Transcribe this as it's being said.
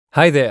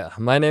Hi there,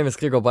 my name is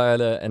Gregor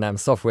Beyerle and I'm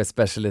software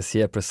specialist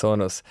here at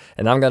Presonus,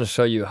 and I'm going to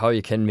show you how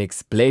you can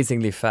mix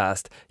blazingly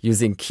fast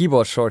using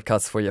keyboard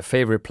shortcuts for your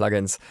favorite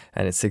plugins,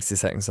 and in 60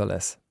 seconds or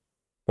less.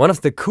 One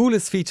of the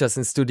coolest features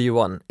in Studio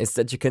One is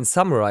that you can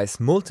summarize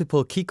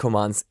multiple key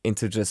commands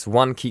into just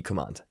one key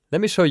command.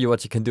 Let me show you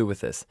what you can do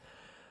with this.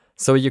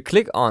 So you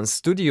click on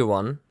Studio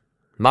One,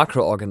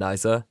 Macro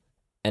Organizer,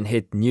 and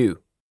hit New.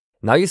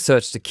 Now you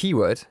search the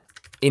keyword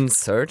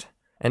Insert,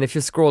 and if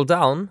you scroll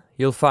down,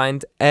 you'll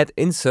find Add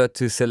Insert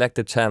to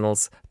Selected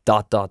Channels ...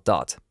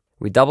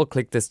 We double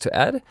click this to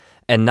add,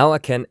 and now I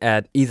can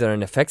add either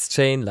an effects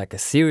chain like a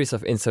series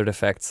of insert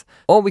effects,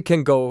 or we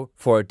can go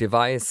for a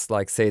device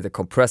like say the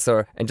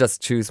compressor and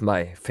just choose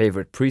my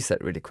favorite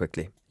preset really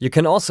quickly. You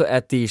can also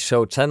add the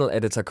Show Channel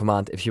Editor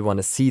command if you want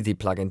to see the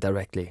plugin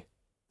directly.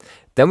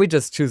 Then we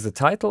just choose the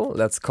title,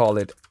 let's call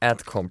it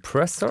Add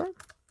Compressor.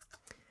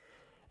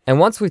 And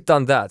once we've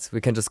done that, we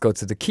can just go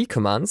to the key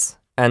commands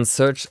and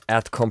search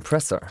Add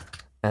Compressor.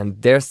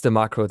 And there's the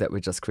macro that we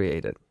just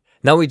created.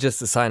 Now we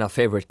just assign our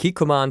favorite key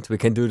command. We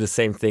can do the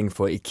same thing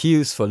for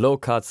EQs, for low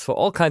cuts, for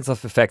all kinds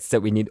of effects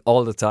that we need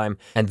all the time.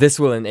 And this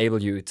will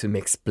enable you to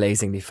mix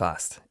blazingly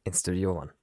fast in Studio One.